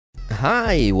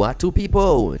Hi watu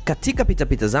people, katika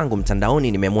pitapita zangu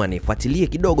mtandaoni nimeamua nifuatilie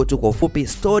kidogo tu kwa ufupi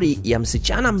story ya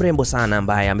msichana mrembo sana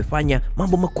ambaye amefanya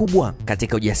mambo makubwa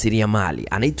katika ujasiriamali.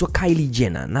 Anaitwa Kylie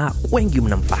Jenner na wengi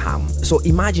mnamfahamu. So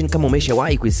imagine kama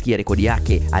umeshawahi kuisikia rekodi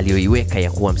yake aliyoiweka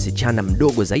ya kuwa msichana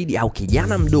mdogo zaidi au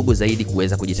kijana mdogo zaidi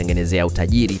kuweza kujitengenezea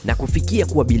utajiri na kufikia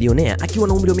kuwa billionaire akiwa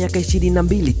na umri wa miaka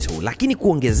 22 tu. Lakini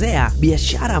kuongezea,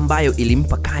 biashara ambayo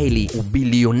ilimpa Kylie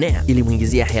ubillionaire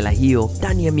ilimuingizia hela hiyo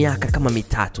ndani ya miaka kama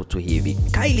mitatu tu hivi.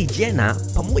 Kylie Jenner,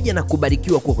 pamoja na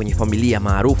kubarikiwa kuwa kwenye familia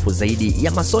maarufu zaidi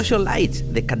ya masocialite,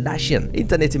 the Kardashian,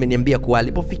 internet imeniambia kuwa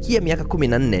alipofikia miaka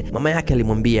 14, mama yake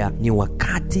alimwambia ni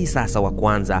wakati sasa wa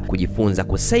kwanza kujifunza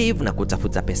kusave na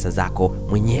kutafuta pesa zako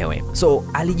mwenyewe. So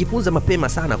alijifunza mapema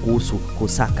sana kuhusu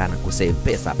kusaka na kusave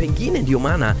pesa. Pengine ndio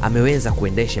maana ameweza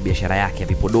kuendesha biashara yake ya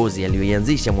vipodozi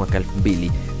aliyoianzisha mwaka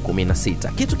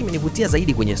 2016. Kitu kimenivutia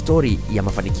zaidi kwenye story ya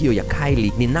mafanikio ya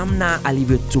Kylie ni namna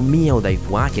alivyotumia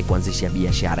udhaifu wake kuanzisha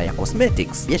biashara ya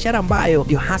cosmetics, biashara ambayo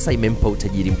ndio hasa imempa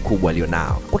utajiri mkubwa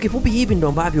alionao. Kwa kifupi, hivi ndio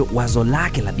ambavyo wazo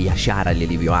lake la biashara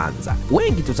lilivyoanza.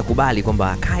 Wengi tutakubali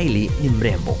kwamba Kylie ni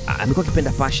mrembo, amekuwa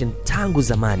akipenda fashion tangu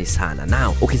zamani sana.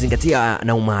 Nao ukizingatia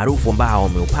na umaarufu ambao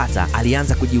ameupata,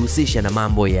 alianza kujihusisha na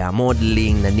mambo ya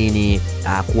modeling na nini,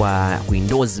 kwa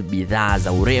kuendorse bidhaa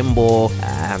za urembo,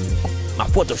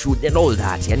 photoshoot and all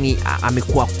that. Yani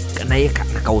amekuwa naeka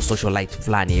na kao socialite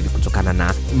fulani hivi kutokana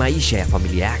na maisha ya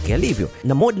familia yake alivyo.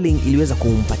 Na modeling iliweza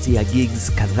kumpatia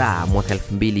gigs kadhaa mwaka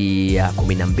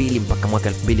 2012 mpaka mwaka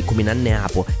 2014.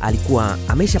 Hapo alikuwa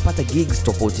ameshapata gigs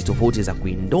tofauti za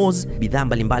kuendorse bidhaa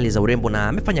mbalimbali za urembo, na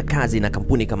amefanya kazi na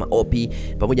kampuni kama OP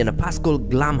pamoja na Pascal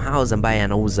Glam House ambaye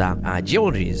anauza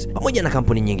jewelries pamoja na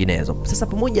kampuni nyinginezo. Sasa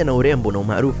pamoja na urembo na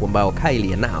umaarufu ambao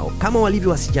Kylie anao, kama walivyo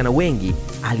wasichana wengi,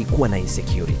 alikuwa na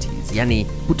insecurities, yani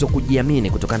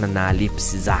kutokujiamini kutokana na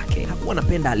lips zake. Hakuwa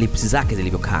anapenda lips zake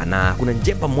zilivyokaa, na kuna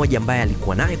njepa mmoja ambaye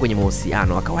alikuwa naye kwenye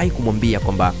mahusiano akawahi kumwambia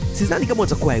kwamba sidhani kama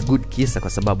utakuwa a good kisser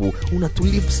kwa sababu una tu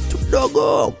lips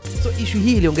tudogo. So issue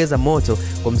hii iliongeza moto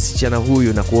kwa msichana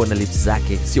huyu na kuona lips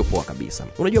zake sio poa kabisa.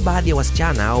 Unajua, baadhi ya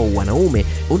wasichana au wanaume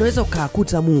unaweza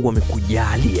ukakuta Mungu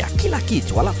amekujalia kila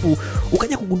kitu, alafu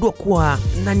ukaja kugundua kuwa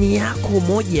nani yako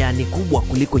moja ni kubwa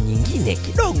kuliko nyingine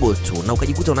kidogo tu, na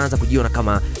ukajikuta unaanza kujiona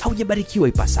kama haujabarikiwa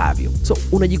ipasavyo. So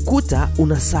unajikuta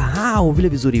unasahau vile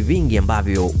vizuri vingi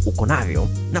ambavyo uko navyo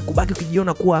na kubaki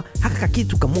ukijiona kuwa haka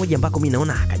kitu kamoja ambako mimi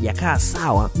naona hakajakaa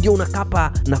sawa ndio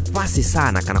unakapa nafasi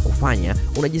sana kana kufanya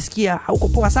unajisikia hauko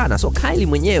poa sana. So Kylie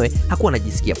mwenyewe hakuwa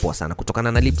anajisikia poa sana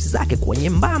kutokana na lips zake kuwa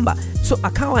nyembamba. So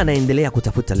akawa anaendelea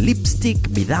kutafuta lipstick,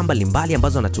 bidhaa mbalimbali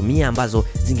ambazo anatumia ambazo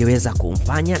zingeweza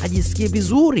kumfanya ajisikie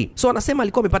vizuri. So anasema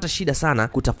alikuwa amepata shida sana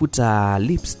kutafuta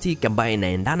lipstick ambayo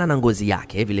inaendana na ngozi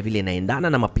yake, vile vile inaendana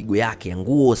na mapigo yake ya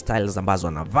nguo, styles ambazo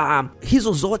anavaa.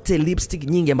 Hizo zote lipstick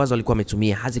nyingi ambazo alikuwa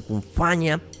ametumia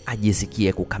hazikumfanya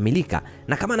ajisikie kukamilika.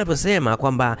 Na kama anavyosema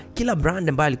kwamba kila brand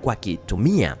ambayo alikuwa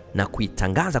akitumia na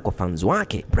kuitangaza kwa fans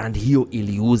wake, brand hiyo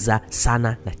iliuza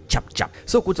sana na chap.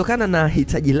 So kutokana na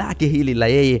hitaji lake hili la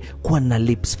yeye kuwa na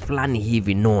lips fulani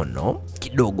hivi nono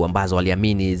kidogo ambazo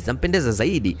aliamini zitampendeza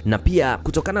zaidi, na pia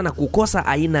kutokana na kukosa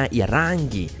aina ya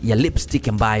rangi ya lipstick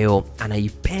ambayo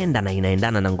anaipenda na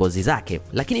inaendana na ngozi zake,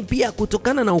 lakini pia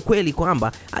kutokana na ukweli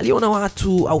kwamba aliona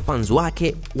watu au fans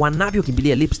wake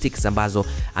wanavyokimbilia lipsticks ambazo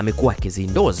amekuwa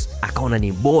akiziendorse, akaona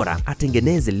ni bora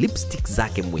atengeneze lipstick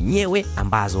zake mwenyewe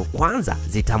ambazo kwanza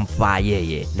zitamfaa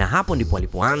yeye. Na hapo ndipo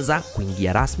alipoanza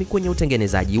kuingia rasmi kwenye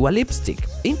utengenezaji wa lipstick.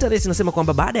 Internet inasema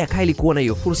kwamba baada ya Kylie kuona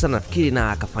hiyo fursa, nafikiri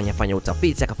na akafanya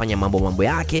utafiti, akafanya mambo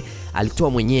yake, alitoa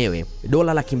mwenyewe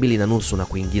 $250,000 na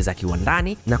kuingiza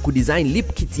kiwandani na kudesign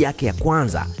lip kit yake ya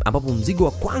kwanza, ambapo mzigo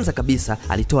wa kwanza kabisa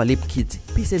alitoa lip kit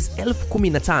pieces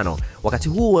 15,000. Wakati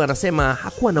huu anasema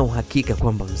hakuwa na uhakika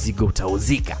kwamba mzigo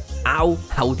utauzika au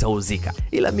hautauzika,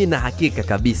 ila mimi na hakika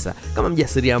kabisa kama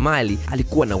mjasiriamali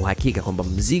alikuwa na uhakika kwamba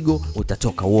mzigo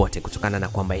utatoka wote, kutokana na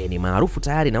kwamba yeye ni maarufu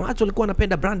tayari na watu walikuwa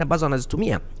wanapenda brand ambazo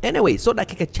anazitumia. Anyway, so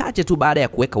dakika chache tu baada ya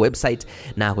kuweka website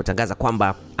na kutangaza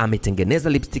kwamba ametengeneza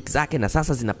lipstick zake na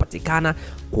sasa zinapatikana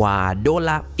kwa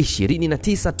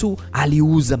 $29 tu,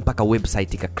 aliuza mpaka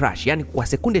website ikacrash. Yani kwa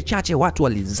sekunde chache watu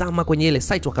walizama kwenye ile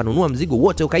site wakanunua mzigo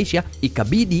wote ukaisha.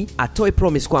 Ikabidi atoe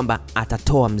promise kwamba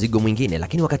atatoa mzigo mwingine,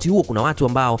 lakini wakati huo kuna watu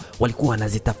ambao walikuwa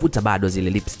wanazitafuta bado zile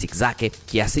lipstick zake,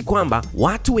 kiasi kwamba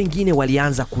watu wengine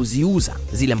walianza kuziuza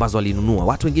zile ambazo walinunua.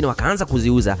 Watu wengine wakaanza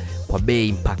kuziuza kwa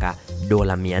bei mpaka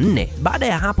dola 400. Baada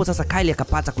ya hapo sasa Kylie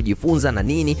akapata kujifunza na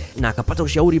nini, na akapata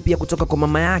ushauri pia kutoka kwa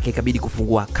mama yake, ikabidi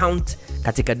kufungua account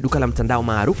katika duka la mtandao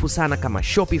maarufu sana kama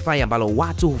Shopify, ambalo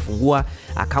watu hufungua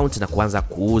account na kuanza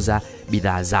kuuza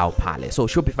bidhaa zao pale. So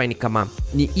Shopify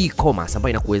ni e-commerce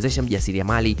ambayo inakuwezesha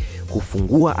mjasiriamali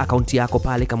kufungua account yako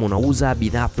pale kama unauza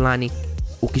bidhaa fulani.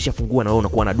 Ukishafungua na wewe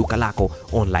unakuwa na duka lako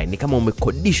online, ni kama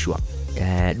umekodishwa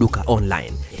duka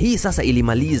online. Hii sasa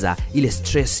ilimaliza ile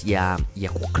stress ya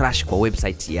kucrash kwa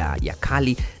website ya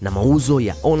Kylie na mauzo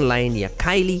ya online ya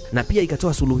Kylie, na pia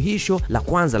ikatoa suluhisho la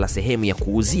kwanza la sehemu ya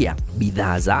kuuzia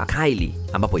bidhaa za Kylie,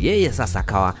 ambapo yeye sasa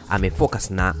akawa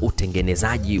amefocus na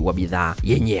utengenezaji wa bidhaa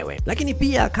yenyewe. Lakini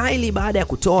pia Kylie baada ya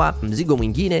kutoa mzigo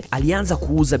mwingine alianza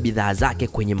kuuza bidhaa zake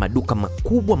kwenye maduka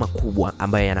makubwa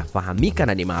ambayo yanafahamika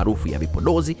na ni maarufu ya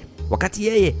vipodozi, wakati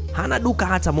yeye hana duka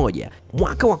hata moja.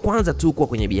 Mwaka wa kwanza tu kwa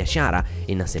kwenye biashara,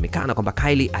 inasemekana kwamba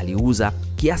Kylie aliuza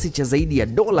kiasi cha zaidi ya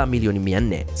dola milioni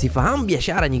 400. Sifahamu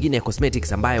biashara nyingine ya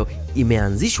cosmetics ambayo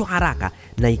imeanzishwa haraka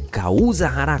na ikauza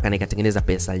haraka na ikatengeneza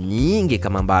pesa nyingi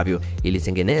kama ambavyo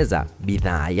ilitengeneza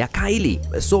bidhaa ya Kylie.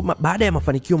 So baada ya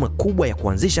mafanikio makubwa ya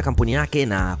kuanzisha kampuni yake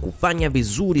na kufanya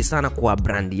vizuri sana kwa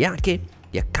brandi yake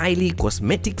ya Kylie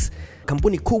Cosmetics,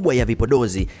 kampuni kubwa ya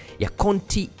vipodozi ya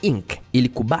Conti Inc.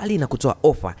 ilikubali na kutoa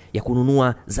ofa ya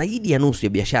kununua zaidi ya nusu ya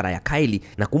biashara ya Kylie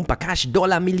na kumpa cash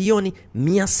dola milioni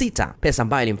 600, pesa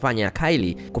ambayo ilimfanya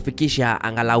Kylie kufikisha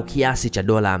angalau kiasi cha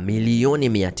dola milioni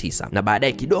 900. Na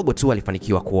baadaye kidogo tu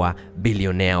alifanikiwa kuwa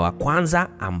billionaire wa kwanza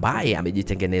ambaye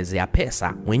amejitengenezea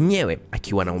pesa mwenyewe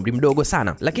akiwa na umri mdogo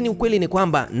sana. Lakini ukweli ni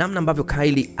kwamba namna ambavyo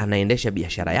Kylie anaendesha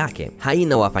biashara yake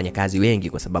haina wafanyakazi wengi,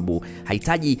 kwa sababu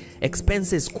hahitaji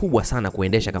expenses kubwa sana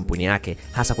kuendesha kampuni yake,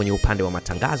 hasa kwenye upande wa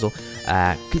matangazo,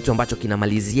 kitu ambacho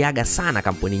kinamaliziaga sana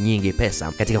kampuni nyingi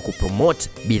pesa katika kupromote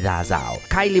bidhaa zao.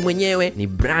 Kylie mwenyewe ni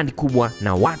brand kubwa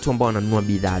na watu ambao wananunua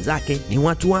bidhaa zake ni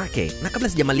watu wake. Na kabla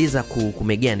sijamaliza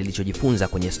kumegea nilichojifunza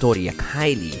kwenye story ya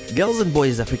Kylie, girls and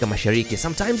boys Afrika Mashariki,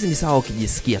 sometimes ni sawa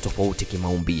ukijisikia tofauti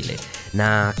kimaumbile,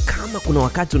 na kama kuna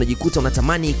wakati unajikuta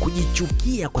unatamani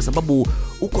kujichukia kwa sababu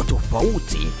uko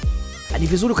tofauti, ni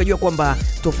vizuri ukajua kwamba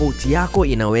tofauti yako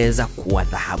inaweza kuwa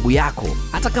dhahabu yako.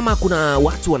 Hata kama kuna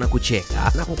watu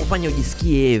wanakucheka na kukufanya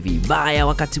ujisikie vibaya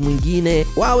wakati mwingine,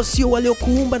 wao sio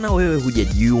waliokuumba na wewe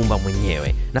hujajiumba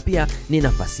mwenyewe. Na pia ni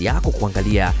nafasi yako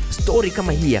kuangalia story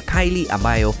kama hii ya Kylie,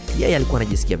 ambayo yeye alikuwa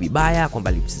anajisikia vibaya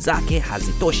kwamba lips zake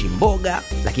hazitoshi mboga,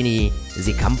 lakini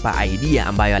zikampa idea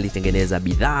ambayo alitengeneza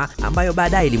bidhaa ambayo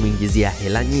baadaye ilimuingizia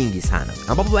hela nyingi sana,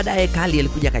 ambapo baadaye Kylie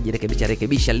alikuja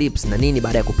akajirekebisha lips na nini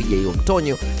baada ya kupiga hiyo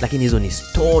mtonyo. Lakini hizo ni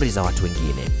story za watu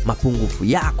wengine. Mapungufu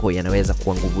yako yanaweza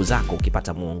kuwa nguvu zako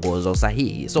ukipata mwongozo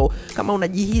sahihi. So kama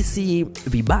unajihisi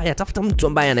vibaya, tafuta mtu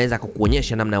ambaye anaweza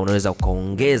kukuonyesha namna unaweza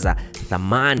ukaongeza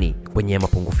thamani kwenye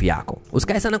mapungufu yako.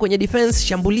 Usikae sana kwenye defense,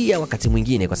 shambulia wakati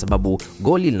mwingine, kwa sababu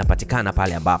goli linapatikana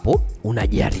pale ambapo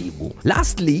unajaribu.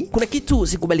 Lastly, kuna kitu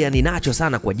sikubaliani nacho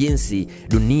sana kwa jinsi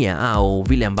dunia au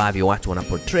vile ambavyo watu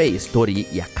wanaportray story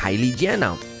ya Kylie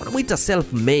Jenner. Wanamuita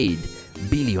self-made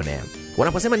billionaire.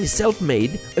 Wanaposema ni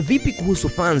self-made, vipi kuhusu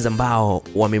fans ambao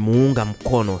wamemuunga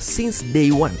mkono since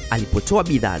day one? Alipotoa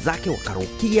bidhaa zake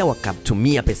wakarukia,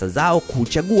 wakatumia pesa zao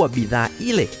kuchagua bidhaa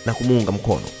ile na kumuunga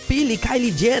mkono. Pili,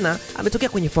 Kylie Jenner ametokea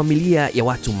kwenye familia ya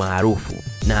watu maarufu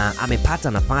na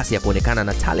amepata nafasi ya kuonekana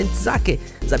na talent zake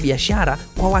za biashara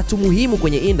kwa watu muhimu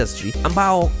kwenye industry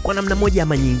ambao kwa namna moja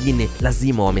ama nyingine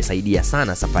lazima wamesaidia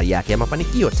sana safari yake ya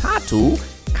mafanikio. Tatu,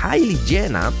 Kylie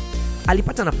Jenner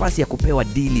alipata nafasi ya kupewa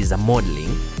deali za modeling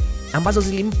ambazo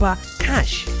zilimpa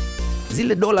cash,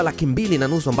 zile dola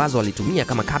 250,000 ambazo alitumia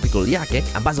kama capital yake,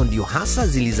 ambazo ndio hasa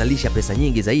zilizalisha pesa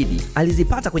nyingi zaidi,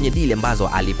 alizipata kwenye deali ambazo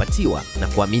alipatiwa na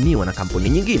kuaminiwa na kampuni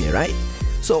nyingine, right?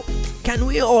 So can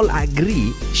we all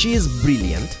agree she is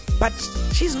brilliant, but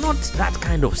she's not that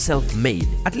kind of self-made.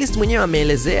 At least mwenyewe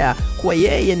ameelezea kuwa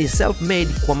yeye ni self-made,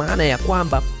 kwa maana ya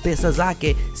kwamba pesa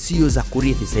zake sio za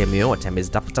kurithi sehemu yote,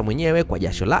 amezitafuta mwenyewe kwa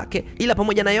jasho lake. Ila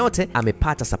pamoja na yote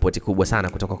amepata support kubwa sana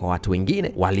kutoka kwa watu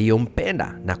wengine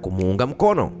waliompenda na kumuunga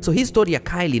mkono. So hii story ya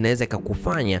Kylie inaweza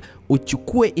kukufanya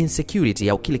uchukue insecurity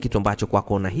au kile kitu ambacho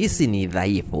kwako unahisi ni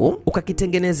dhaifu,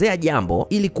 ukakitengenezea jambo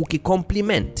ili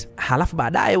kukicompliment. Halafu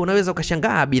baadaye unaweza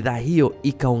ukashangaa bidhaa hiyo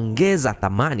ikaongeza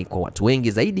thamani kwa watu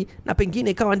wengi zaidi, na pengine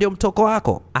ikawa ndio mtoko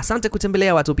wako. Asante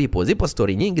kutembelea Watu People. Zipo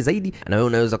story nyingi zaidi na wewe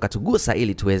unaweza ukatugusa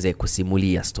ili tuweze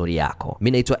kusimulia story yako.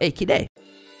 Mimi naitwa Akide.